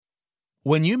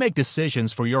When you make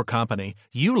decisions for your company,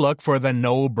 you look for the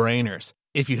no-brainers.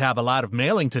 If you have a lot of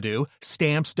mailing to do,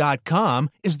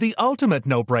 Stamps.com is the ultimate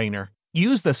no-brainer.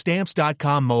 Use the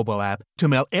Stamps.com mobile app to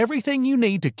mail everything you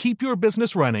need to keep your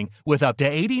business running with up to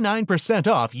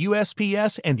 89% off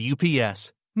USPS and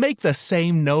UPS. Make the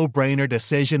same no-brainer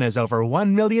decision as over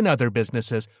 1 million other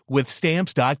businesses with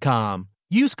Stamps.com.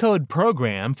 Use code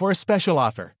PROGRAM for a special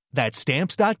offer. That's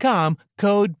Stamps.com,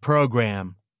 code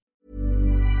PROGRAM.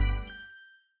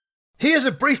 Here's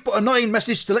a brief but annoying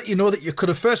message to let you know that you could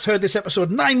have first heard this episode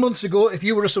 9 months ago if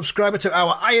you were a subscriber to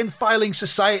our Iron Filing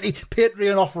Society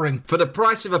Patreon offering. For the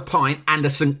price of a pint and a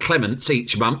St Clement's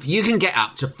each month, you can get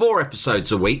up to 4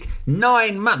 episodes a week,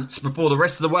 9 months before the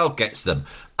rest of the world gets them.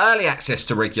 Early access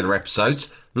to regular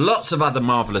episodes, lots of other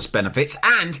marvellous benefits,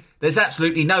 and there's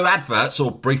absolutely no adverts or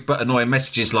brief but annoying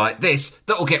messages like this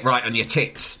that'll get right on your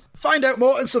ticks. Find out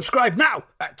more and subscribe now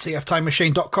at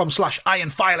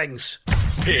tftimemachine.com/ironfilings.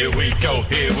 Here we go,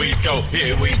 here we go,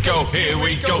 here we go, here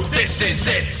we go, this is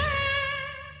it!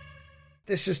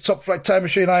 This is Top Flight Time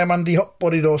Machine. I am Andy Hot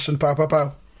Body Dawson. Pow, pow,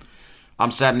 pow.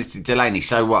 I'm Sam Delaney,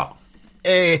 so what?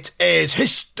 It is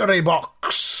History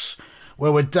Box,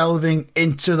 where we're delving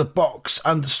into the box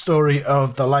and the story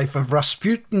of the life of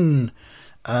Rasputin.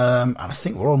 And I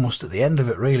think we're almost at the end of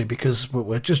it, really, because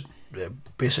we're just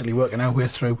basically working our way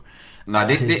through. No,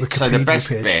 so the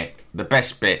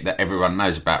best bit that everyone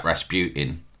knows about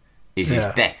Rasputin is his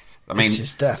death. I mean, it's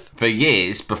his death. For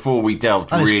years before we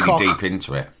delved and really deep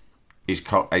into it, his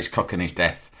cock and his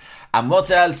death. And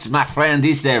what else, my friend,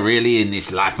 is there really in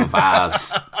this life of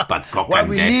ours but cock While and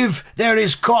we death? live, there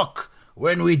is cock.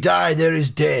 When we die, there is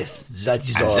death. That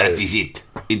is all. That is it.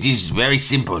 It is very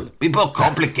simple. People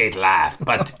complicate life,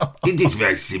 but it is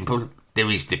very simple. There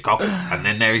is the cock, and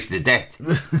then there is the death.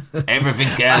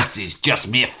 Everything else is just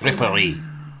mere frippery.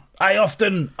 I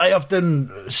often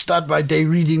start my day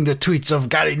reading the tweets of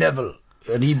Gary Neville,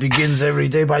 and he begins every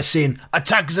day by saying,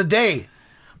 "Attack the day."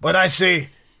 But I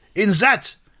say, in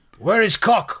that, where is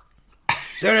cock?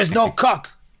 There is no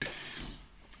cock.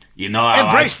 You know how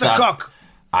Embrace the cock.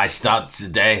 I start the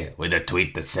day with a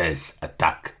tweet that says,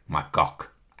 "Attack my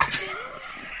cock."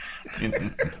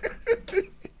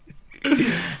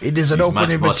 It is an open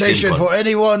invitation for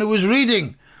anyone who is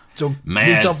reading to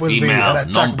meet up with me and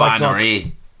attack my cock.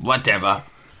 Non-binary, whatever,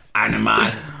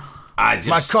 animal.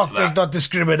 My cock does not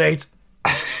discriminate.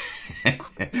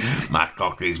 My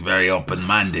cock is very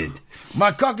open-minded.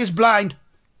 My cock is blind.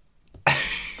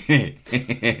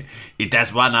 It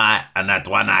has one eye, and that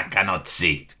one eye cannot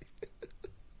see.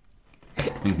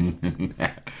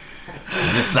 The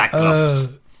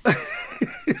Cyclops.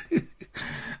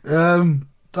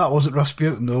 That wasn't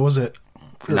Rasputin, though, was it?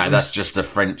 No, that's just a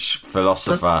French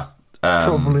philosopher.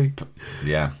 Probably.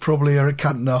 Yeah. Probably Eric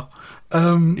Cantona.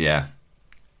 Yeah.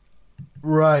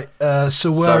 Right.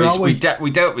 So where are we? We dealt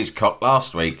with his cock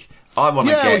last week. We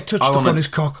touched upon his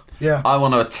cock. Yeah. I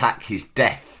want to attack his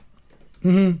death.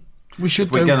 Mm-hmm. We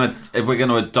should if we're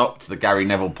gonna adopt the Gary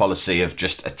Neville policy of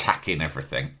just attacking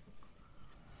everything.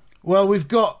 Well, we've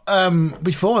got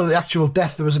before the actual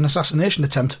death, there was an assassination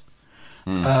attempt.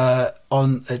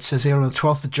 It says here on the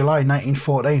 12th of July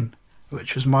 1914,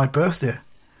 which was my birthday,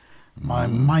 my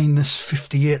minus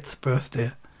 58th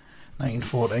birthday,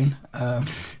 1914.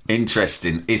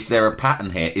 Interesting. Is there a pattern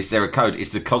here? Is there a code?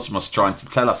 Is the cosmos trying to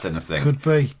tell us anything? Could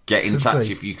be. Get in touch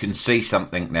if you can see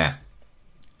something there.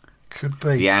 Could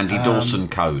be. The Andy Dawson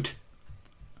code.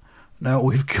 No,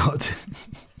 we've got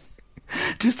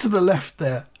just to the left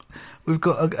there. We've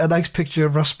got a nice picture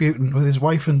of Rasputin with his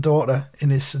wife and daughter in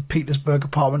his St. Petersburg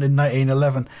apartment in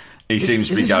 1911. He seems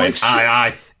to be going,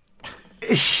 aye.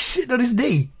 Is she sitting on his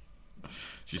knee?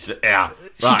 She said, yeah.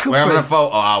 Right, we're having a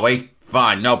photo, are we?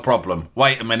 Fine, no problem.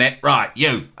 Wait a minute. Right,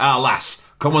 you, our lass,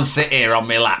 come and sit here on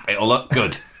my lap. It'll look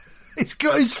good. He's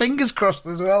got his fingers crossed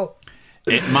as well.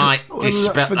 It might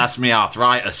that's me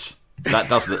arthritis. That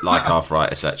does look like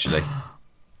arthritis, actually.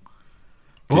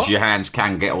 Because your hands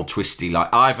can get all twisty.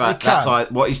 Like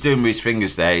what he's doing with his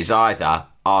fingers there is either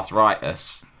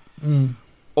arthritis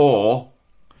or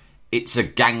it's a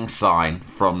gang sign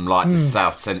from like the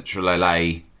South Central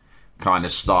LA kind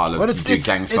of style of do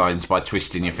gang signs by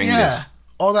twisting your fingers. Yeah,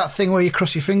 or that thing where you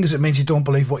cross your fingers, it means you don't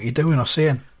believe what you're doing or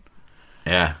saying.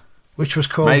 Yeah. Which was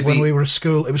called, when we were at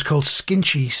school, it was called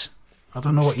skinchies. I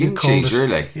don't know what you called it.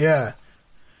 Really? Yeah.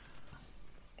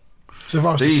 So if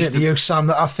I was to say to you, Sam,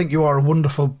 that I think you are a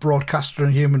wonderful broadcaster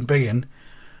and human being,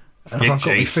 and if I've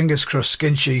got my fingers crossed,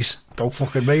 skinchies, don't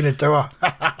fucking mean it, do I?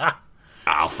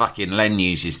 Oh, fucking Len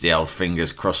uses the old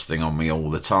fingers crossed thing on me all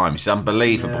the time. It's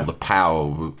unbelievable the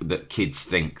power that kids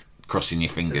think crossing your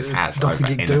fingers has. Nothing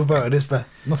you can do about it, is there?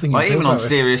 Nothing you can do even about on it.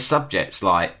 serious subjects,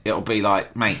 like, it'll be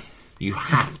like, mate, you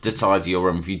have to tidy your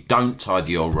room. If you don't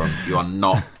tidy your room, you are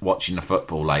not watching the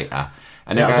football later.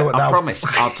 And he'll go, I promise,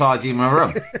 I'll tidy my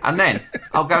room. And then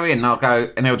I'll go in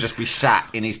and he'll just be sat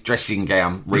in his dressing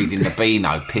gown reading the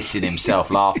Beano, pissing himself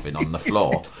laughing on the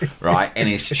floor, right, in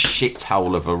his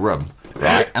shithole of a room,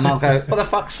 right? And I'll go, what the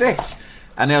fuck's this?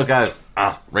 And he'll go,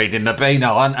 reading the Beano,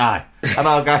 aren't I? And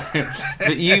I'll go,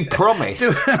 but you promised.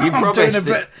 Doing a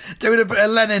bit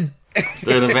of Lenin.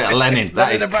 Doing a bit of Lenin.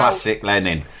 That is classic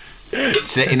Lenin.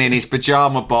 Sitting in his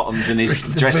pyjama bottoms and his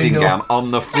dressing gown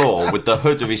on the floor with the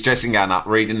hood of his dressing gown up,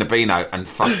 reading the Beano and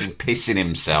fucking pissing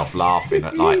himself laughing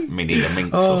at like Minnie the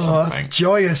Minx or something. That's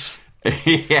joyous.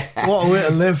 Yeah. What a way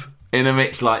to live. In the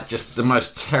midst, like, just the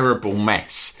most terrible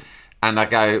mess. And I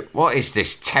go, what is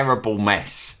this terrible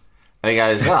mess? And he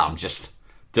goes, I'm just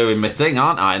doing my thing,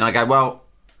 aren't I? And I go, well,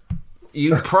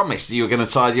 you promised you were going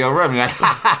to tidy your room. And he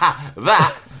goes,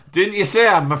 that... Didn't you see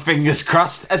I had my fingers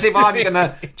crossed? As if I'm going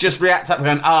to just react up and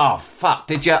going, oh, fuck,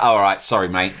 did you? All right, sorry,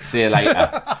 mate. See you later.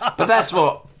 But that's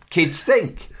what kids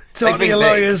think. Talk to your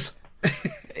lawyers.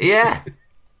 Yeah.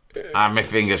 I have my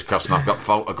fingers crossed and I've got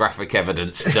photographic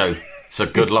evidence too. So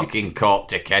good luck in court,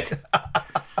 dickhead.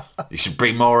 You should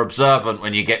be more observant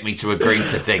when you get me to agree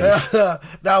to things.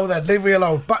 Now then, leave me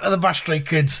alone. Back to the Bash Street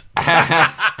Kids.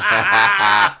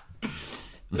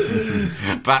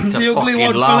 Back to the ugly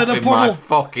one laughing my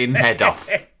fucking head off.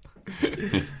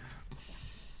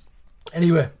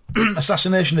 Anyway,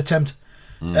 assassination attempt.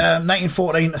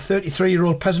 1914, a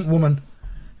 33-year-old peasant woman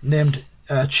named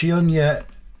Chionya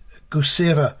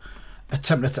Guseva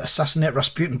attempted to assassinate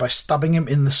Rasputin by stabbing him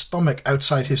in the stomach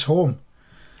outside his home.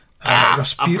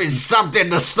 I've been stabbed in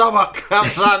the stomach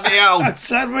outside my home.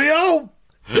 Outside my home.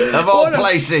 Of all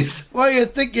places. Why you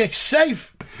think you're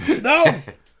safe? No.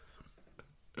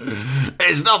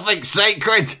 There's nothing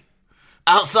sacred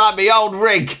outside my old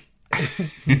rig.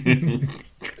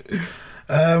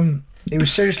 He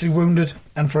was seriously wounded,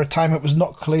 and for a time it was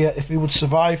not clear if he would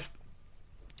survive.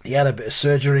 He had a bit of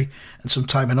surgery and some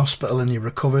time in hospital, and he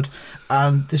recovered.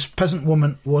 And this peasant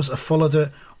woman was a follower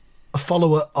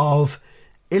of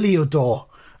Iliodor,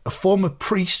 a former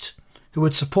priest who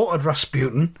had supported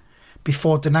Rasputin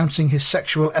before denouncing his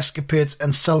sexual escapades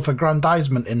and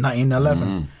self-aggrandizement in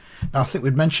 1911. Now, I think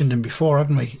we'd mentioned him before,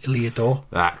 hadn't we, Iliodor?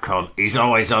 That cunt. He's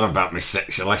always on about my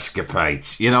sexual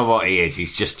escapades. You know what he is?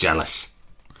 He's just jealous.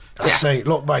 I say,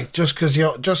 look, mate, just because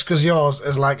yours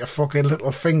is like a fucking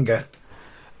little finger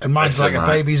and mine's like a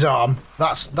baby's arm,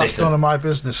 that's none of my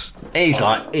business. He's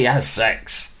like, he has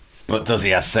sex, but does he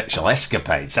have sexual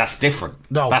escapades? That's different.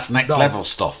 No. That's next level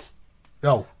stuff.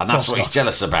 No. And that's what he's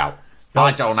jealous about. No.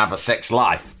 I don't have a sex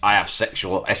life. I have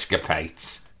sexual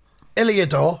escapades.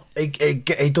 Iliodor,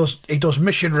 he does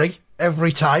missionary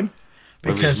every time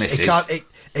because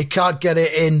he can't get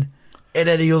it in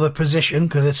any other position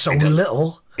because it's so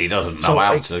little. He doesn't know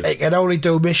how to. He can only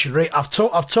do missionary. I've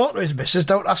talked to his missus.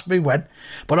 Don't ask me when,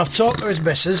 but I've talked to his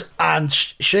missus, and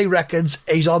she reckons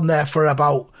he's on there for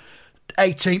about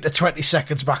 18 to 20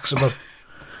 seconds maximum,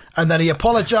 and then he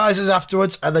apologises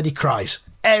afterwards, and then he cries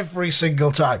every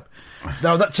single time.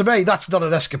 Now, to me, that's not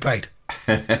an escapade.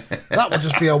 That would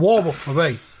just be a warm-up for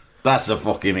me. That's a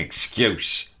fucking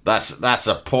excuse. That's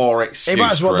a poor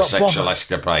excuse for a sexual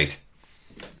escapade.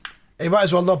 He might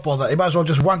as well not bother. He might as well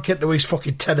just wank into his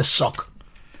fucking tennis sock.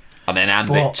 And then hand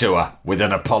it to her with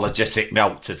an apologetic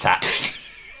note attached.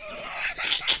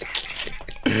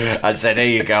 And said, here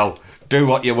you go. Do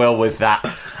what you will with that.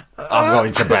 I'm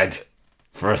going to bed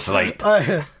for a sleep.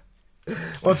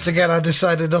 Once again, I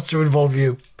decided not to involve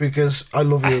you because I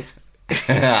love you.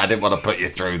 I didn't want to put you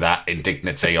through that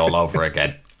indignity all over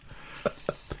again.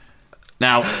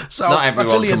 Now, not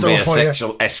everyone can be a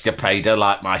sexual escapader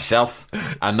like myself,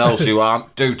 and those who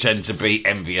aren't do tend to be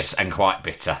envious and quite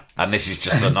bitter. And this is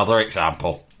just another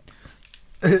example.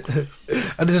 And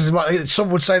this is some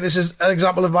would say this is an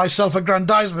example of my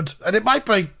self-aggrandizement, and it might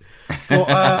be. But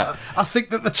I think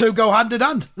that the two go hand in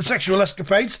hand. The sexual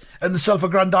escapades and the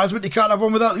self-aggrandizement. You can't have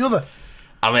one without the other.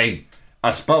 I mean,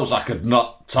 I suppose I could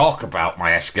not talk about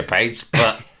my escapades,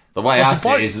 but the way I see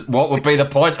it is, what would be the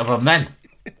point of them then?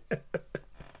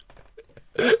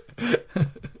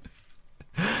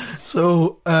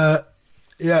 So,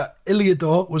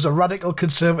 Iliodor was a radical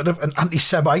conservative and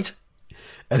anti-Semite,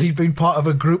 and he'd been part of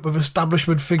a group of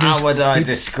establishment figures. How would I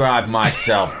describe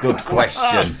myself? Good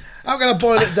question. I'm going to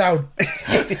boil it down.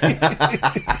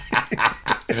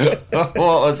 What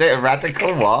was it? A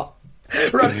radical what?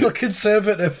 Radical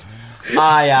conservative.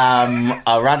 I am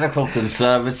a radical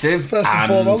conservative. First and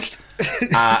foremost.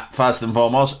 first and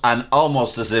foremost, and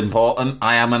almost as important,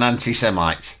 I am an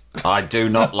anti-Semite. I do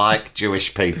not like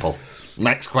Jewish people.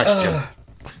 Next question.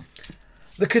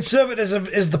 The conservatism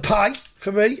is the pie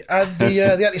for me, and the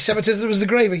anti-Semitism is the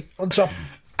gravy on top.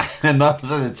 And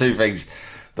those are the two things.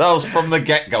 Those from the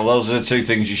get-go, those are the two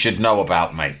things you should know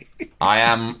about me. I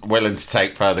am willing to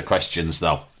take further questions,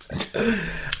 though.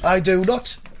 I do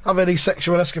not have any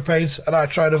sexual escapades, and I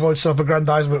try to avoid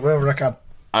self-aggrandisement wherever I can.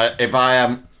 If I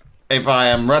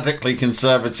am radically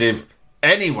conservative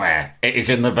anywhere, it is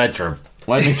in the bedroom.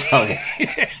 Let me tell you.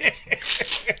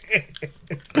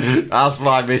 Ask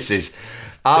my missus.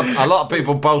 A lot of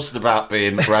people boast about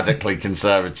being radically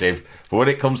conservative, but when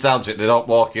it comes down to it, they don't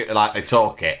walk it like they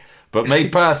talk it. But me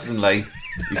personally,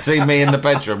 you see me in the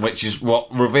bedroom, which is what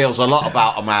reveals a lot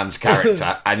about a man's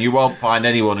character, and you won't find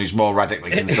anyone who's more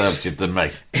radically conservative than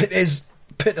me. It is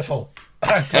pitiful,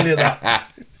 I tell you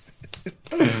that.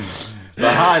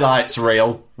 The highlights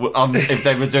reel, if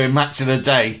they were doing match of the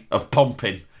day of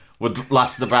pumping, would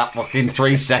last about fucking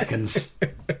 3 seconds.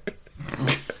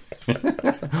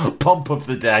 Pump of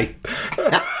the day.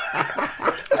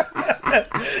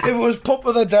 If it was pump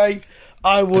of the day,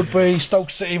 I would be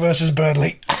Stoke City versus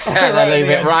Burnley. They leave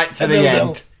it right to the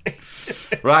end.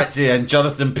 Right to the end.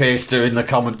 Jonathan Pearce doing the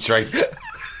commentary.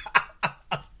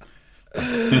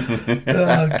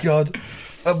 Oh, God.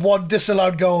 And one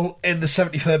disallowed goal in the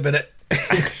 73rd minute.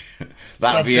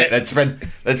 That'd be it. They'd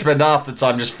spend half the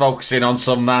time just focusing on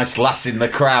some nice lass in the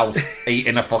crowd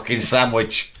eating a fucking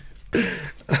sandwich.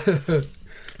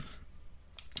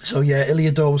 So, yeah,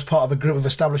 Ilyador was part of a group of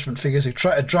establishment figures who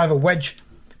tried to drive a wedge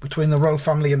between the royal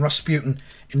family and Rasputin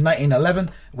in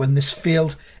 1911. When this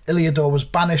failed, Ilyador was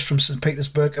banished from St.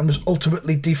 Petersburg and was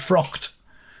ultimately defrocked.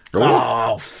 Ooh.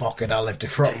 Oh, fucking hell, they've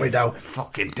defrocked me now.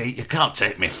 Fucking deep, you can't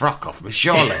take me frock off me,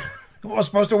 surely. What am I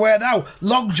supposed to wear now?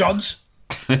 Long johns?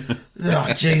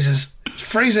 Oh, Jesus. It's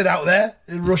freezing out there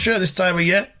in Russia this time of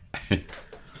year.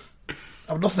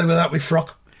 I'm nothing without my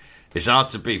frock. It's hard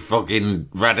to be fucking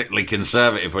radically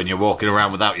conservative when you're walking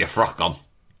around without your frock on.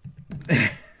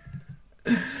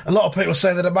 A lot of people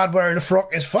say that a man wearing a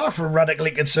frock is far from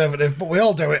radically conservative, but we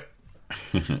all do it.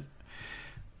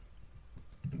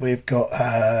 We've got,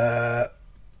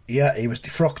 he was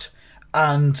defrocked.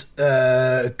 And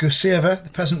Guseva, the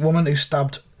peasant woman who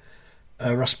stabbed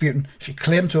Rasputin, she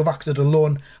claimed to have acted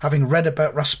alone, having read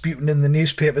about Rasputin in the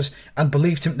newspapers and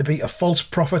believed him to be a false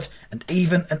prophet and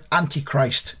even an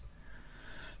antichrist.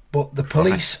 But the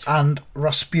police and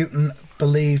Rasputin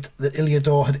believed that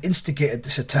Ilyador had instigated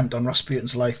this attempt on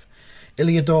Rasputin's life.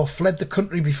 Ilyador fled the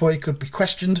country before he could be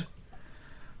questioned,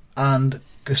 and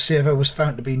Guseva was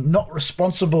found to be not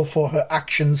responsible for her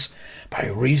actions by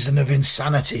reason of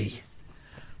insanity.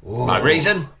 Whoa. My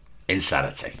reason?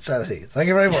 Insanity. Insanity. Thank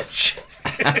you very much.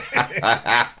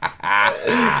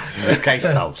 Case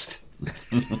closed.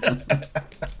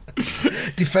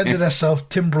 Defended herself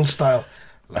timbrel style.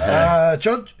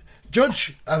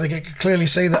 Judge, I think I can clearly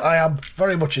see that I am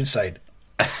very much insane.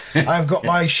 I've got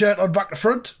my shirt on back to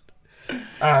front,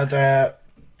 and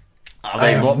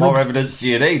what more evidence do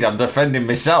you need? I'm defending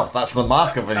myself. That's the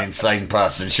mark of an insane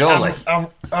person, surely.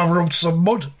 I've rubbed some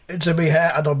mud into my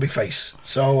hair and on my face,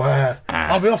 so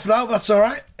I'll be off now. That's all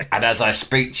right. And as I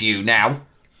speak to you now,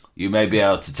 you may be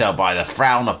able to tell by the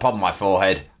frown upon my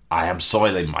forehead, I am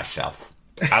soiling myself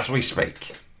as we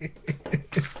speak.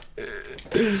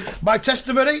 My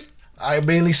testimony, I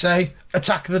merely say,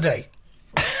 attack the day.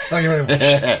 Thank you very much.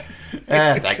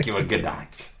 Thank you and good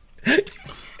night.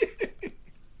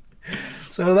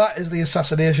 So that is the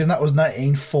assassination. That was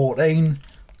 1914.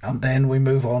 And then we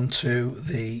move on to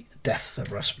the death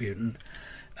of Rasputin,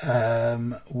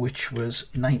 which was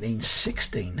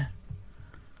 1916.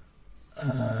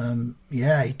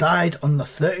 He died on the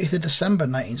 30th of December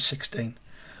 1916,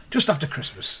 just after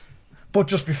Christmas, but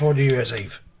just before New Year's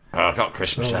Eve. Oh, I got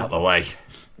Christmas out of the way.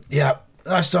 Yeah,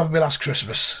 nice to have my last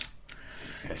Christmas.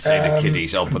 See the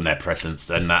kiddies open their presents,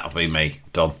 then that'll be me,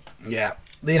 done. Yeah,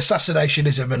 the assassination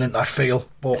is imminent, I feel,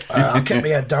 but I'll keep my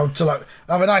head down till I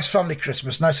have a nice family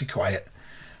Christmas, nice and quiet.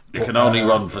 You can only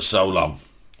run for so long.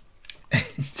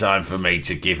 It's time for me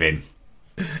to give in.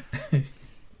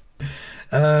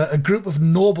 A group of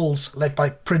nobles led by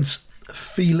Prince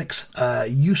Felix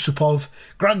Yusupov,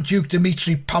 Grand Duke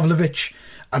Dmitry Pavlovich,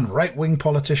 and right-wing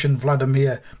politician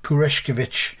Vladimir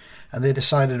Purishkevich, and they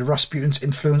decided Rasputin's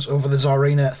influence over the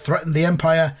Tsarina threatened the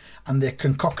empire, and they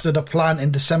concocted a plan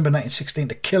in December 1916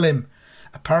 to kill him,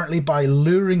 apparently by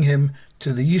luring him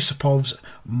to the Yusupov's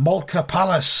Malka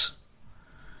Palace.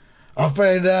 I'll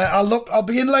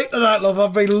be in late tonight, love.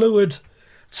 I've been lured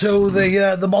to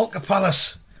the Malka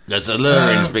Palace. There's a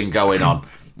luring's been going on,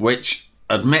 which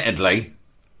admittedly,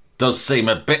 does seem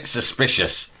a bit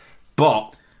suspicious,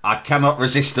 but I cannot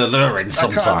resist alluring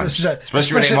sometimes.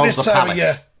 Especially when it involves the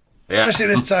palace. Especially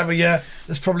this time of year.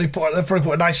 They've probably put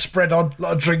a nice spread on, a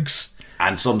lot of drinks.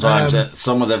 And sometimes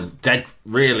some of the dead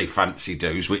really fancy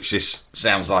dues, which this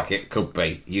sounds like it could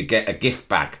be, you get a gift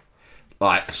bag.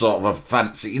 Like sort of a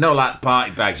fancy, like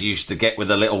party bags you used to get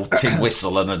with a little tin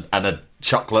whistle and a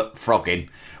chocolate frog in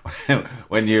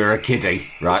when you were a kiddie,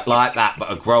 right? Like that,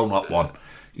 but a grown-up one.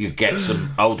 You'd get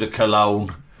some eau de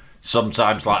cologne,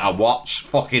 sometimes like a watch,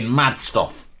 fucking mad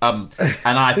stuff, an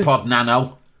iPod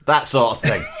Nano, that sort of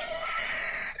thing.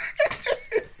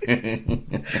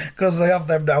 Because they have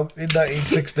them now in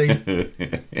 1916.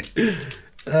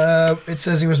 It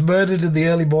says he was murdered in the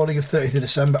early morning of 30th of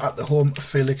December at the home of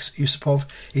Felix Yusupov.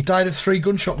 He died of 3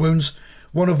 gunshot wounds,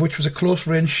 one of which was a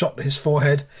close-range shot to his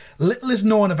forehead. Little is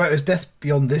known about his death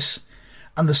beyond this,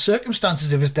 and the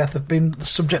circumstances of his death have been the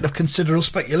subject of considerable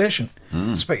speculation.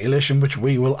 Speculation which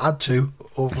we will add to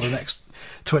over the next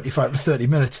 25 to 30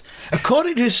 minutes.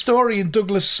 According to historian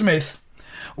Douglas Smith,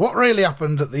 what really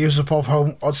happened at the Yusupov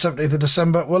home on 17th of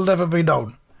December will never be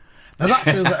known. Now that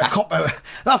feels like a cop-out.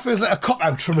 That feels like a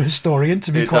cop-out from a historian,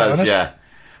 to be quite honest. Yeah.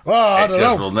 Well, I don't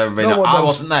know. Will never be known. I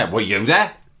wasn't there. Were you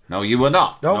there? No, you were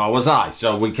not. Nope. Nor was I.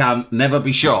 So we can never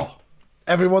be sure.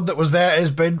 Everyone that was there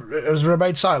has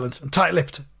remained silent and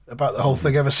tight-lipped about the whole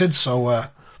thing ever since. So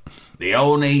the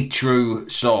only true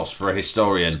source for a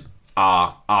historian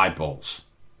are eyeballs.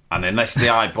 And unless the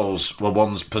eyeballs were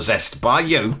ones possessed by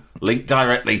you, linked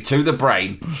directly to the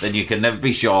brain, then you can never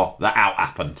be sure that out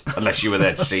happened, unless you were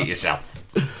there to see it yourself.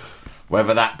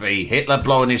 Whether that be Hitler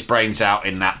blowing his brains out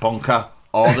in that bunker,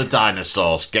 or the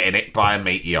dinosaurs getting hit by a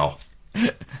meteor.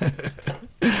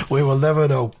 We will never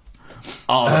know.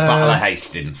 Or the Battle of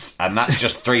Hastings. And that's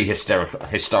just 3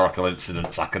 historical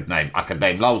incidents I could name. I could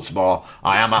name loads more.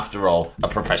 I am, after all, a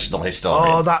professional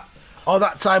historian. Oh,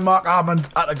 that time Mark Armand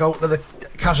had to go to the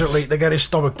casualty to get his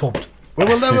stomach pumped. We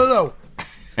will never know.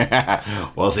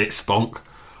 Was it spunk?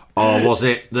 Or was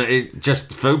it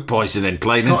just food poisoning,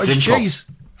 plain and simple? Cottage cheese.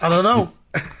 I don't know.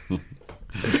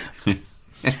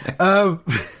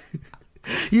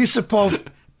 Yusupov,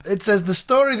 it says the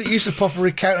story that Yusupov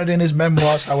recounted in his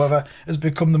memoirs, however, has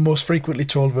become the most frequently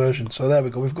told version. So there we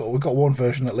go. We've got one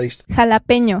version at least.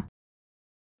 Jalapeño.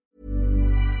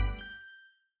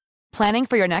 Planning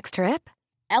for your next trip?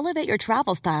 Elevate your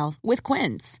travel style with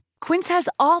Quince. Quince has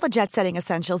all the jet-setting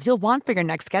essentials you'll want for your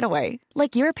next getaway,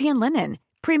 like European linen,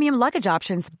 premium luggage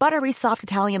options, buttery soft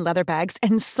Italian leather bags,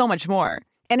 and so much more.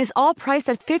 And is all priced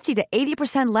at 50 to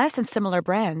 80% less than similar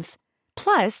brands.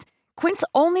 Plus, Quince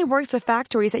only works with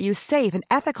factories that use safe and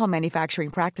ethical manufacturing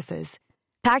practices.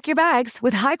 Pack your bags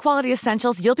with high-quality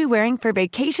essentials you'll be wearing for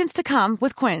vacations to come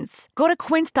with Quince. Go to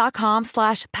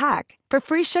quince.com/pack for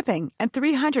free shipping and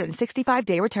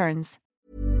 365-day returns.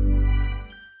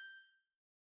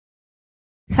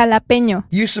 Jalapeño.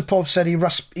 Yusupov said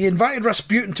he invited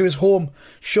Rasputin to his home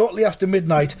shortly after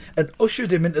midnight and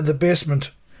ushered him into the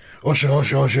basement. Usher. I'm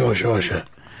going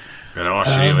to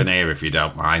usher you in here if you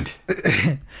don't mind.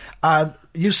 And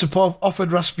Yusupov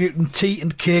offered Rasputin tea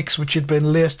and cakes which had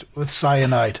been laced with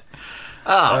cyanide.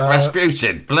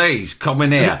 Rasputin, please, come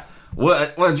in here.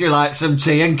 Would you like some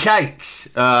tea and cakes?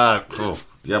 Yeah,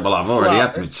 well, I've already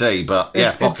had my tea, but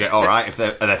yeah, fuck it, all right.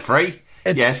 Are they free?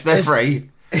 Yes, they're free.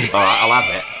 All right, I'll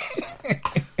have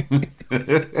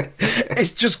it.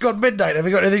 It's just gone midnight. Have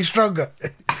you got anything stronger?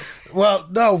 Well,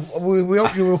 no. We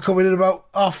hope you will come in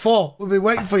about 4:30. We'll be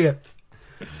waiting for you.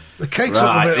 The cake's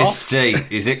right, a bit this off. Tea,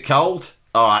 is it cold?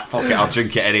 All right, fuck it, I'll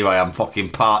drink it anyway. I'm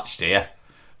fucking parched here.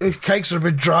 The cakes are a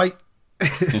bit dry.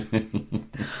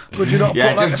 Could you not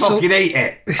yeah, put just fucking eat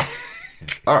it.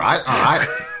 all right.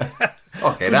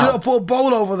 Okay, Could you not put a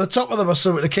bowl over the top of them or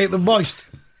something to keep them moist?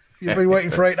 You've been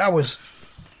waiting for 8 hours.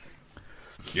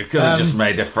 You could have just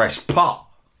made a fresh pot.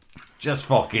 Just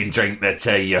fucking drink the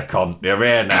tea, you cunt. You're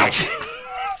here now. It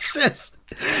says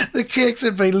the cakes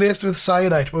had been laced with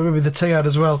cyanide. Well, maybe the tea had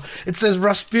as well. It says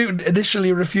Rasputin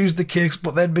initially refused the cakes,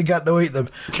 but then began to eat them.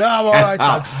 No, I'm all right,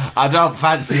 thanks. I don't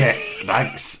fancy it.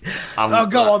 Thanks.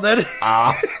 Go on then. Okay,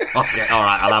 all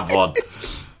right, I'll have one.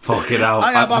 Fucking hell.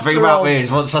 The thing about me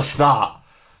is once I start,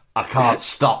 I can't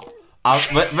stop.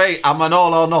 I'm an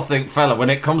all or nothing fella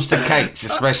when it comes to cakes,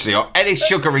 especially, or any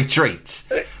sugary treats.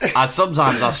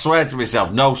 Sometimes I swear to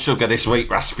myself, no sugar this week,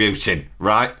 Rasputin,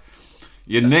 right?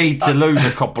 You need to lose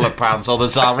a couple of pounds or the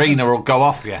Tsarina will go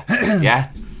off you,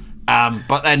 yeah?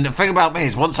 But then the thing about me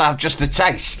is once I have just a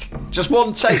taste, just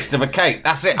one taste of a cake,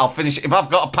 that's it, I'll finish it. If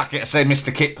I've got a packet of, say,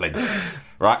 Mr. Kipling's,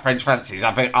 right, French Fancies,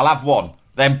 I think I'll have one.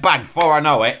 Then bang, before I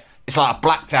know it, it's like I've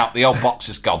blacked out, the old box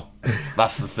is gone.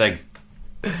 That's the thing.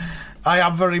 I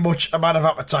am very much a man of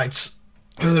appetites,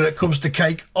 whether it comes to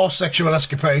cake or sexual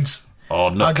escapades. Oh,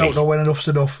 no. I don't know when enough's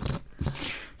enough.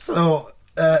 So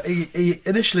he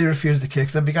initially refused the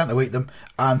cakes, then began to eat them,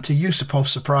 and to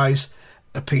Yusupov's surprise,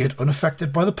 appeared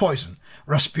unaffected by the poison.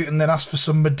 Rasputin then asked for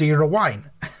some Madeira wine,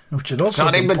 which had also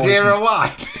Got been any Madeira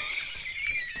wine?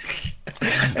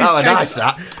 Oh, nice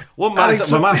that. One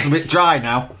man's, my mouth's a bit dry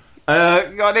now.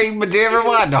 Got any Madeira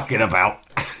wine knocking about?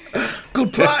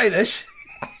 Good party, this.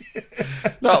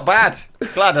 Not bad.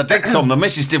 Glad I did come. The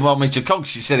missus didn't want me to come.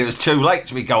 She said it was too late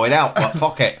to be going out, but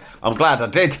fuck it. I'm glad I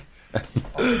did. I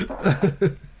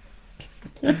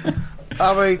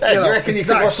mean, hey, do you reckon you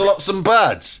could rustle up some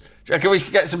birds? Do you reckon we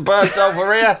could get some birds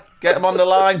over here? Get them on the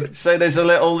line? Say there's a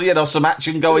little, some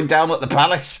action going down at the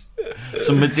palace?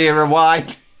 Some Madeira wine?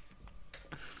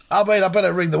 I mean, I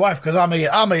better ring the wife because I'm here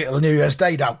till New Year's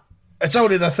Day now. It's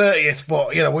only the 30th,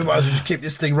 but, we might as well just keep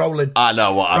this thing rolling. I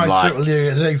know what I'm like. New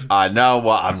Year's Eve. I know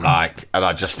what I'm like, and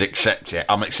I just accept it.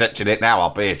 I'm accepting it now. I'll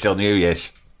be here till New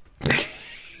Year's.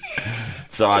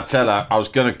 So I tell her I was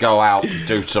going to go out and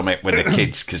do something with the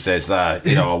kids because there's a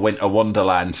Winter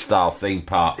Wonderland style theme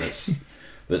park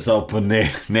that's open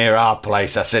near our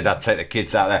place. I said I'd take the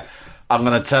kids out there. I'm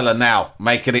going to tell her now,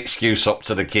 make an excuse up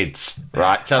to the kids,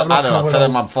 right? Tell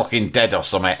them I'm fucking dead or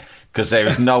something, because there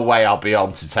is no way I'll be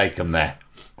home to take them there.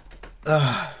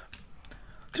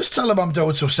 Just tell them I'm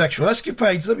doing some sexual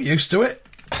escapades. They'll be used to it.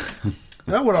 You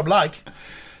know what I'm like.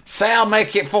 Say I'll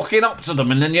make it fucking up to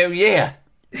them in the new year.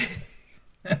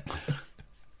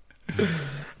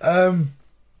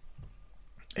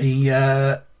 He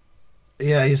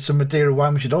had some Madeira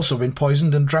wine which had also been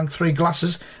poisoned and drank 3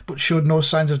 glasses but showed no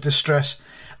signs of distress.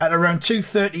 At around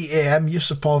 2:30 a.m,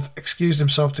 Yusupov excused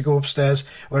himself to go upstairs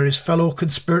where his fellow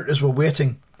conspirators were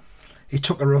waiting. He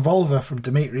took a revolver from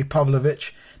Dmitry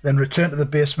Pavlovich, then returned to the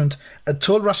basement and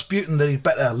told Rasputin that he'd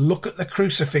better look at the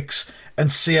crucifix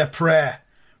and say a prayer,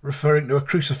 referring to a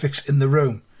crucifix in the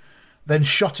room, then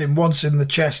shot him once in the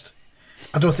chest.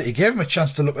 I don't think he gave him a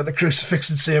chance to look at the crucifix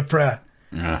and say a prayer.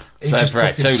 Yeah. Say a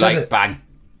prayer, too late, bang.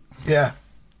 Yeah,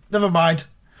 never mind.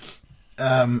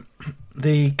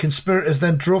 The conspirators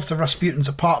then drove to Rasputin's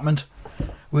apartment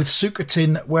with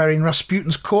Sukotin wearing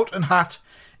Rasputin's coat and hat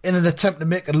in an attempt to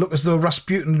make it look as though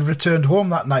Rasputin had returned home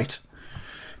that night.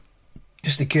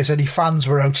 Just in case any fans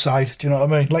were outside, do you know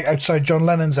what I mean? Like outside John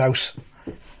Lennon's house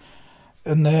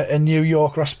in New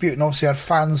York, Rasputin obviously had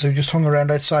fans who just hung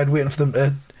around outside waiting for him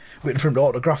to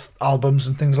autograph albums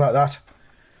and things like that.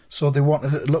 So they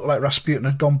wanted it to look like Rasputin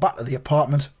had gone back to the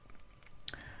apartment.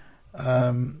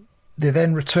 They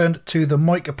then returned to the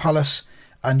Moika Palace,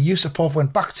 and Yusupov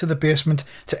went back to the basement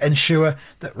to ensure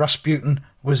that Rasputin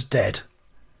was dead.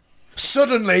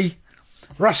 Suddenly,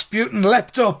 Rasputin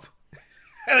leapt up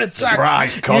and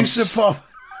attacked Yusupov.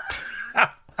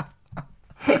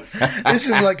 This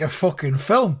is like a fucking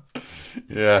film.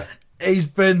 Yeah. He's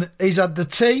had the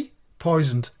tea,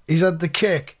 poisoned. He's had the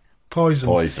cake,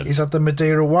 poisoned. He's had the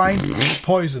Madeira wine,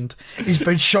 poisoned. He's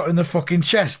been shot in the fucking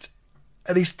chest.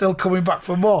 And he's still coming back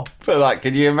for more. But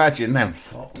can you imagine them?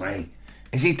 Fuck me.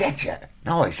 Is he dead yet?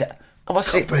 No, he's...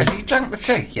 Has he drank the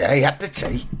tea? Yeah, he had the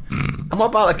tea. And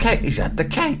what about the cake? He's had the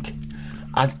cake.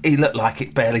 He looked like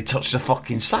it barely touched the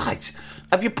fucking sides.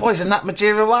 Have you poisoned that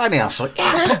Madeira wine? I was like,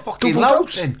 yeah, put fucking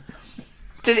loads in.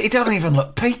 He don't even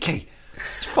look peaky.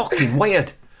 It's fucking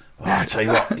weird. Well, I'll tell you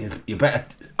what, you better...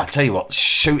 I'll tell you what,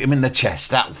 shoot him in the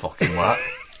chest. That'll fucking work.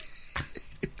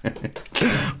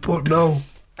 But no...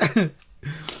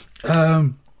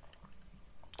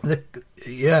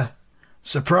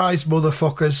 surprise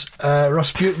motherfuckers.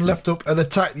 Rasputin leapt up and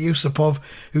attacked Yusupov,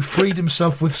 who freed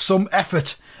himself with some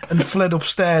effort and fled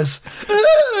upstairs.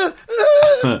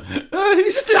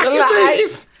 He's still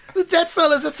alive. The dead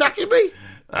fella's attacking me.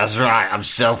 That's right, I'm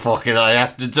so fucking... You'll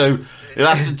have to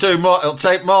do more. It'll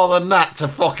take more than that to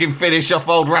fucking finish off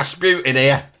old Rasputin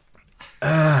here.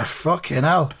 Fucking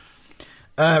hell.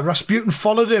 Rasputin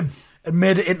followed him and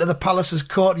made it into the palace's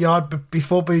courtyard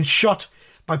before being shot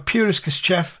by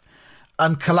Puriskashev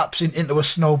and collapsing into a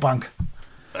snowbank.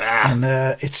 And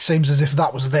it seems as if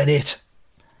that was then it.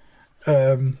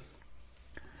 The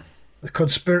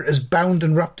conspirators bound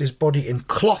and wrapped his body in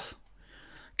cloth.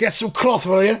 Get some cloth,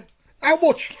 will you? How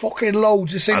much? Fucking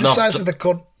loads. You see the size of the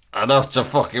cunt. Enough to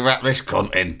fucking wrap this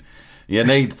cunt in. You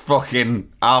need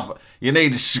fucking... You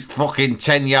need fucking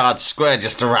 10 yards square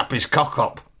just to wrap his cock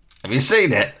up. Have you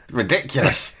seen it?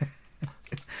 Ridiculous.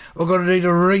 We're going to need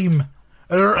a ream.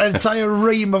 An entire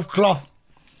ream of cloth.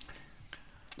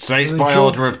 Say it's by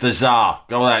order of the Tsar.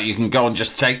 Go out. You can go and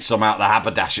just take some out the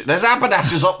haberdasher. There's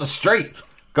haberdashers up the street.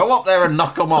 Go up there and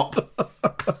knock them up.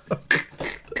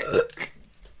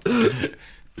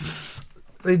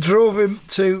 They drove him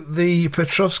to the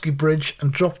Petrovsky Bridge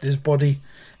and dropped his body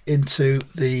into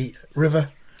the river.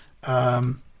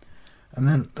 And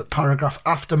then the paragraph,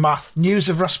 aftermath. News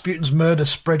of Rasputin's murder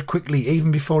spread quickly, even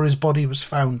before his body was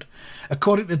found.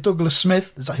 According to Douglas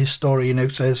Smith, there's a historian who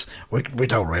says, we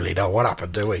don't really know what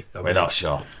happened, do we? We're not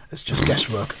sure. It's just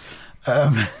guesswork.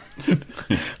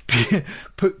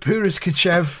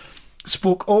 Purishkachev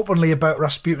spoke openly about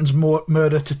Rasputin's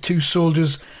murder to 2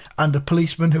 soldiers and a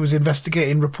policeman who was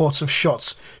investigating reports of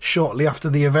shots shortly after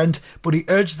the event, but he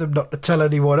urged them not to tell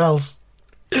anyone else.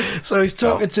 So he's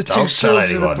talking to 2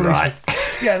 soldiers and a policeman. Right.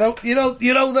 Yeah,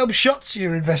 you know them shots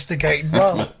you're investigating.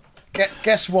 Well,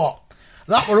 guess what?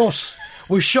 That were us.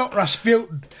 We shot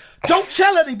Rasputin. Don't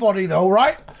tell anybody though,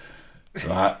 right?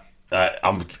 Right.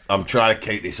 I'm trying to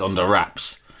keep this under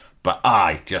wraps, but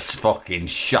I just fucking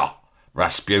shot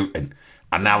Rasputin,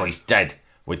 and now he's dead.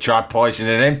 We tried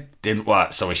poisoning him, didn't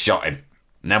work, so we shot him,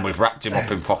 and then we've wrapped him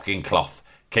up in fucking cloth.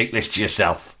 Keep this to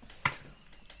yourself.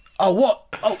 Oh, what?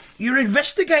 Oh, you're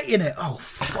investigating it? Oh,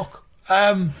 fuck.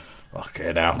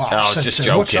 Okay, now. I was just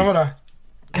joking. Much,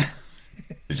 it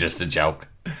was just a joke.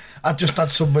 I just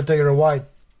had some Madeira wine.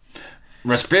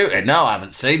 Rasputin? No, I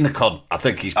haven't seen the cunt. I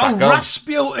think he's back on.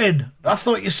 Rasputin! I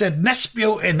thought you said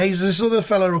Nesputin. He's this other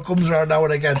fella who comes around now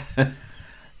and again.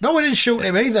 No, we didn't shoot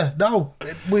him either. No.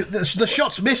 The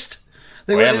shots missed.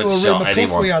 They went into a room of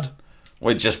cloth we had.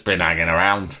 We've just been hanging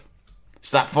around. It's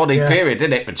that funny period,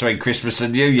 isn't it, between Christmas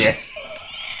and New Year?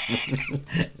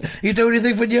 You do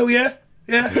anything for New Year?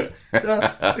 Yeah.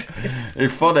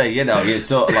 It's funny, you know. You're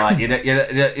sort of like,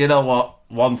 you know what?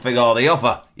 One thing or the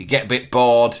other. You get a bit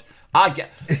bored.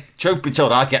 Truth be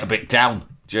told, I get a bit down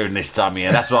during this time of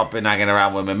year. That's why I've been hanging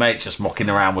around with my mates, just mucking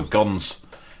around with guns.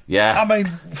 Yeah. I mean,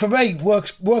 for me,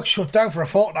 work's shut down for a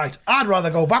fortnight. I'd rather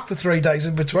go back for 3 days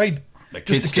in between.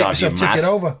 Just to keep myself ticking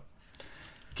over.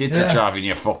 Kids are driving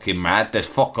you fucking mad. There's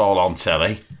fuck all on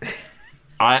telly.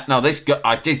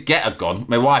 I did get a gun.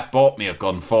 My wife bought me a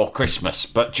gun for Christmas,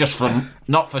 but just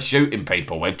not for shooting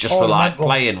people with, just for like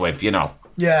playing with, you know.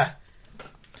 Yeah.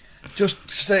 Just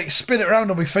spin it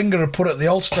around on my finger and put it in the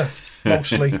holster,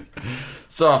 mostly.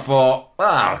 So I thought,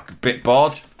 a bit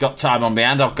bored, got time on my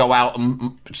hand, I'll go out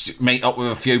and meet up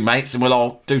with a few mates and we'll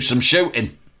all do some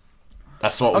shooting.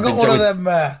 That's what we've been doing.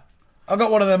 I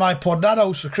got one of them iPod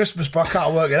Nanos for Christmas, but I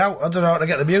can't work it out. I don't know how to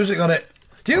get the music on it.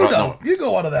 Do you know? You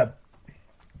got one of them.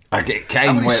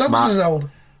 How many songs is old?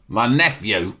 My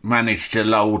nephew managed to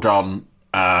load on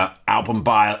album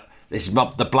by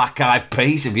the Black Eyed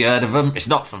Peas. Have you heard of them? It's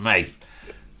not for me.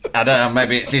 I don't know,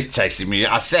 maybe it's his taste in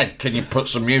music. I said, can you put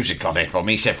some music on it for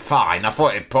me? He said, fine. I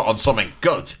thought he'd put on something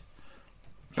good.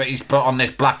 But he's put on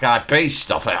this Black Eyed Peas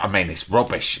stuff. I mean, it's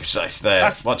rubbish. It's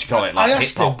the, what do you call it, like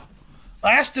hip-hop?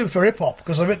 I asked him for hip-hop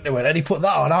because I'm into it, and he put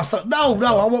that on. I thought, no,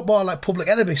 I want more like Public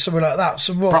Enemy, something like that.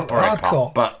 Some more proper hardcore.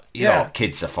 Hip-hop, but you know what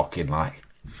kids are fucking like.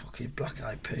 Fucking Black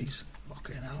Eyed Peas.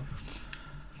 Fucking hell.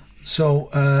 So,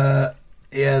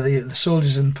 the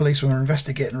soldiers and policemen were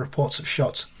investigating reports of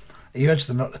shots. He urged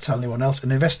them not to tell anyone else.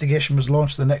 An investigation was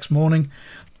launched the next morning.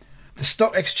 The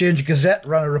Stock Exchange Gazette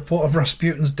ran a report of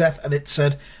Rasputin's death, and it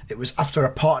said it was after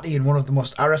a party in one of the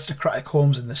most aristocratic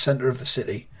homes in the centre of the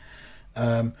city.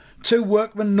 2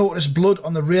 workmen noticed blood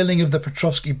on the railing of the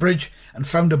Petrovsky Bridge and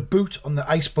found a boot on the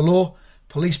ice below.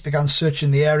 Police began searching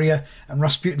the area, and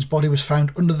Rasputin's body was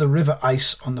found under the river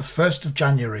ice on the 1st of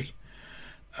January,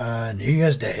 New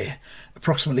Year's Day,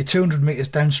 approximately 200 metres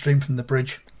downstream from the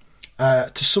bridge.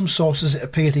 To some sources, it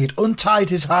appeared he had untied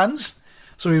his hands,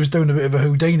 so he was doing a bit of a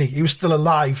Houdini. He was still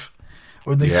alive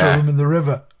when they threw him in the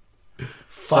river.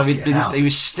 So he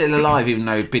was still alive even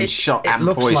though he'd been shot and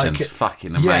poisoned. Like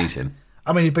fucking amazing. Yeah.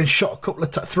 I mean, he'd been shot a couple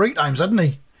of 3 times, hadn't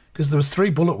he? Because there was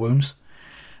 3 bullet wounds.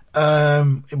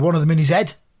 One of them in his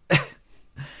head.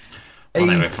 One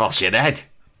in his fucking head.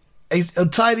 He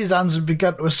untied his hands and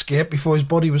began to escape before his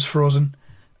body was frozen.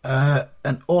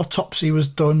 An autopsy was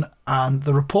done and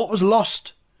the report was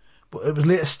lost, but it was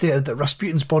later stated that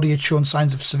Rasputin's body had shown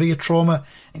signs of severe trauma,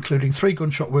 including 3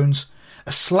 gunshot wounds,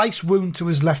 a slice wound to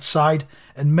his left side,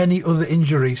 and many other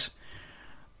injuries.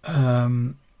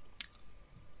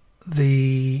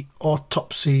 The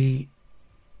autopsy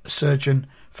surgeon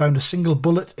found a single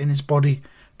bullet in his body,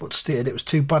 but stated it was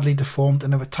too badly deformed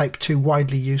and of a type too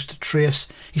widely used to trace.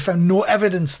 He found no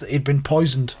evidence that he'd been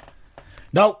poisoned.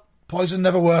 No, poison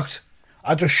never worked.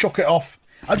 I just shook it off.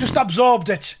 I just absorbed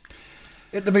it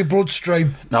into my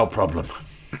bloodstream. No problem.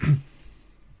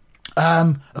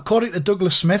 According to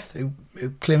Douglas Smith,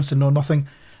 who claims to know nothing,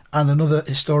 and another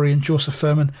historian, Joseph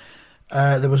Furman,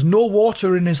 there was no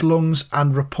water in his lungs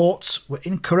and reports were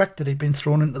incorrect that he'd been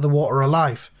thrown into the water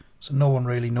alive. so no one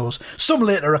really knows. Some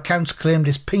later accounts claimed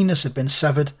his penis had been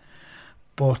severed,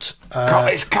 but...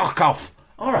 Cut his cock off!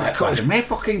 Alright, mate,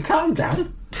 fucking calm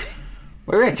down.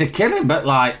 We're here to kill him, but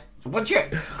like, would you?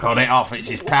 Cut it off, it's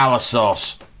his power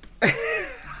source.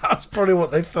 That's probably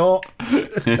what they thought.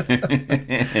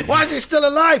 Why is he still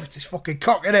alive? It's his fucking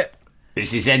cock, innit?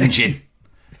 It's his engine.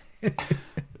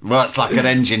 Works like an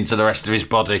engine to the rest of his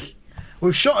body.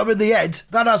 We've shot him in the head.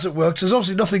 That hasn't worked. There's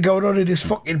obviously nothing going on in his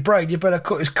fucking brain. You better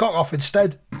cut his cock off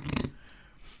instead.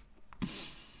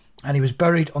 And he was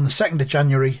buried on the 2nd of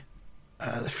January.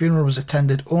 The funeral was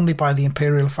attended only by the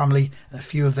imperial family and a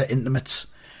few of their intimates.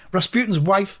 Rasputin's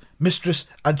wife, mistress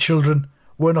and children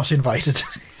were not invited.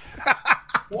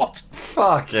 What?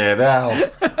 Fucking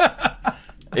hell.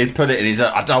 He'd put it in his...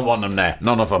 I don't want them there.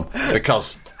 None of them.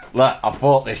 Because, look, I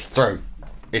thought this through.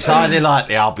 It's highly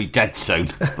likely I'll be dead soon,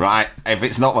 right? If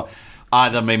it's not...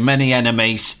 Either my many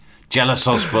enemies, jealous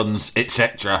husbands,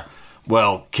 etc.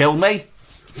 will kill me,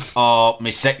 or my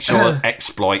sexual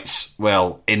exploits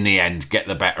will, in the end, get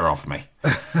the better of me.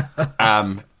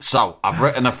 So, I've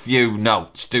written a few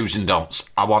notes, do's and don'ts.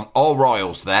 I want all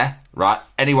royals there, right?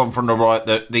 Anyone from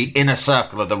the inner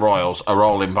circle of the royals are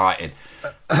all invited.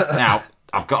 Now,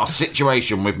 I've got a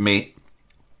situation with me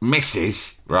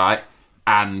missus, right,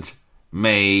 and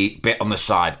me bit on the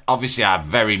side. Obviously, I have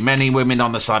very many women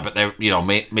on the side, but they're,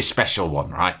 me special one,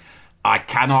 right? I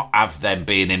cannot have them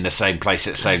being in the same place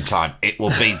at the same time. It will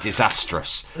be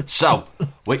disastrous. So,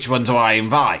 which one do I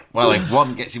invite? Well, if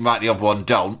one gets invited, the other one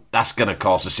don't, that's going to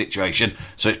cause a situation.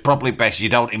 So it's probably best you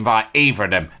don't invite either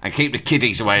of them and keep the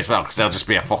kiddies away as well, because they'll just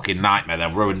be a fucking nightmare.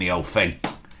 They'll ruin the whole thing.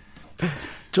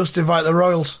 Just invite the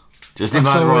royals. Just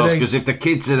invite the royals, because if the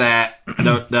kids are there,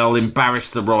 they'll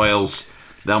embarrass the royals.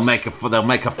 They'll make a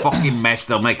fucking mess.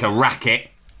 They'll make a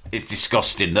racket. It's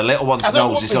disgusting. The little one's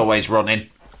nose is always running.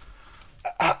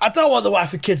 I don't want the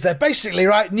wife and kids there. Basically,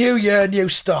 right, new year, new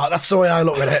start. That's the way I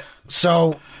look at it.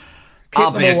 So,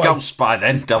 I'll be a ghost by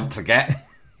then, don't forget.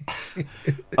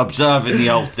 Observing the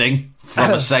whole thing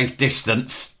from a safe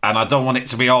distance, and I don't want it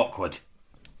to be awkward.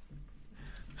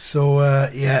 So,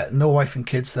 no wife and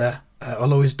kids there.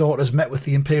 Although his daughters met with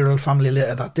the imperial family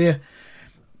later that day.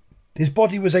 His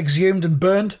body was exhumed and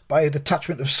burned by a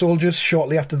detachment of soldiers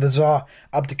shortly after the Tsar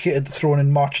abdicated the throne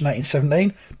in March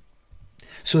 1917.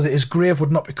 So that his grave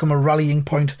would not become a rallying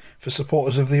point for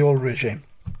supporters of the old regime.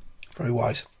 Very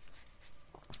wise.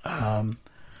 And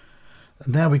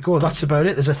there we go. That's about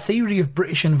it. There's a theory of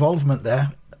British involvement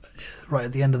there, right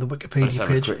at the end of the Wikipedia Let's have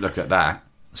page. a quick look at that.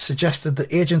 Suggested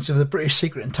that agents of the British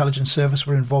Secret Intelligence Service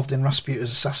were involved in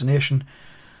Rasputin's assassination.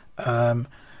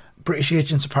 British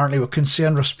agents apparently were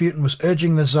concerned Rasputin was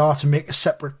urging the Tsar to make a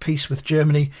separate peace with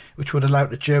Germany, which would allow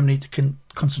Germany to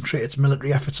concentrate its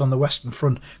military efforts on the Western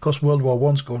Front. Of course, World War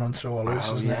One's going on through all of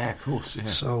this, isn't it? Yeah, of course, yeah.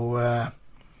 So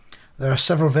there are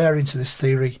several variants of this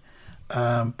theory,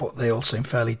 but they all seem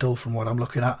fairly dull from what I'm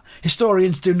looking at.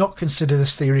 Historians do not consider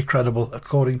this theory credible,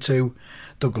 according to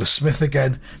Douglas Smith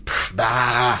again.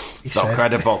 Nah, it's not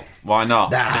credible. Why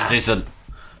not? Nah. Just isn't.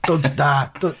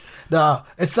 No,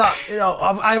 it's that,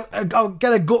 I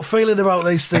get a gut feeling about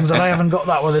these things, and I haven't got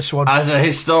that with this one. As a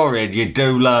historian, you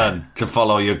do learn to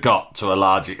follow your gut to a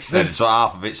large extent, so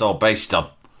half of it's all based on.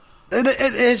 In the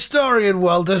historian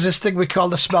world, there's this thing we call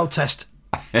the smell test.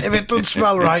 If it doesn't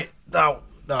smell right, no.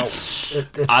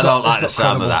 I don't like the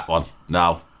sound of that one,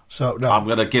 no. So, no. I'm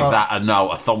going to give that a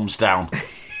no, a thumbs down.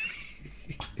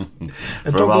 From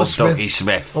Douglas old Dougie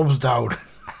Smith. Thumbs down.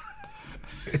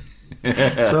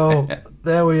 So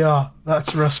there we are.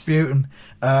 That's Rasputin.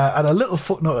 And a little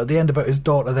footnote at the end about his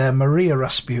daughter there, Maria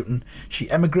Rasputin. She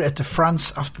emigrated to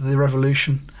France after the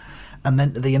revolution and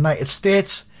then to the United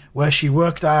States, where she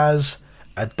worked as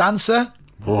a dancer.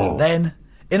 Whoa. And then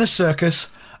in a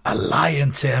circus, a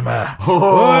lion tamer.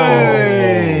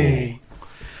 Hey!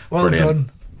 Well Brilliant.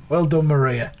 Done. Well done,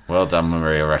 Maria. Well done,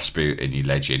 Maria Rasputin, you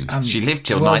legend. She lived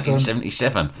till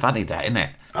 1977. Funny that, isn't it?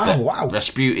 Oh, wow.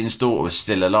 Rasputin's daughter was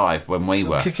still alive when we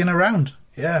were. Kicking around,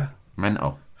 yeah.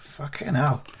 Mental. Fucking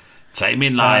hell.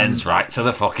 Taming lions right to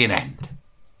the fucking end.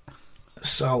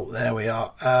 So, there we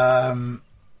are.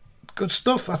 Good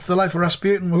stuff. That's the life of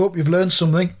Rasputin. We hope you've learned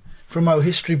something from our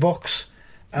history box.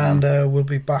 And we'll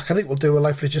be back. I think we'll do a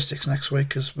Life Logistics next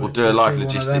week. We'll do a Life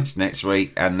Logistics next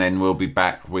week. And then we'll be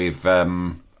back with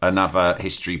another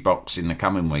history box in the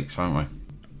coming weeks, won't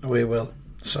we? We will.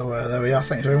 So there we are.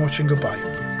 Thanks very much and goodbye.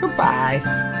 Goodbye.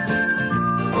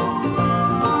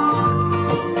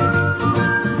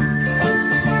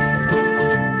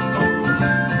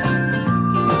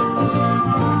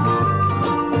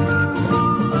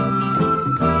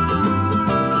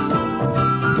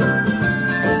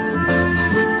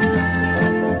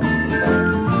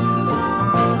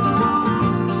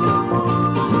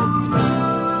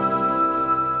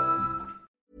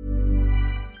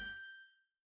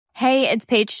 it's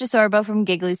Paige DeSorbo from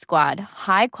Giggly Squad.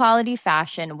 High quality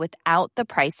fashion without the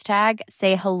price tag.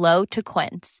 Say hello to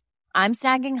Quince. I'm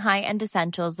snagging high-end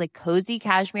essentials like cozy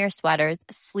cashmere sweaters,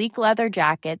 sleek leather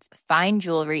jackets, fine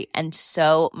jewelry, and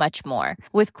so much more.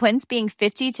 With Quince being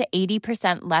 50 to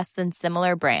 80% less than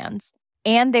similar brands.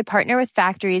 And they partner with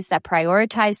factories that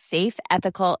prioritize safe,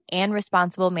 ethical, and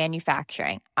responsible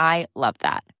manufacturing. I love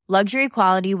that. Luxury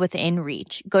quality within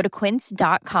reach. Go to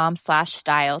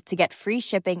quince.com/style to get free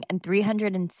shipping and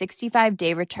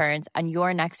 365-day returns on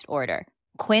your next order.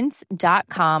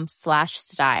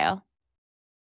 Quince.com/style.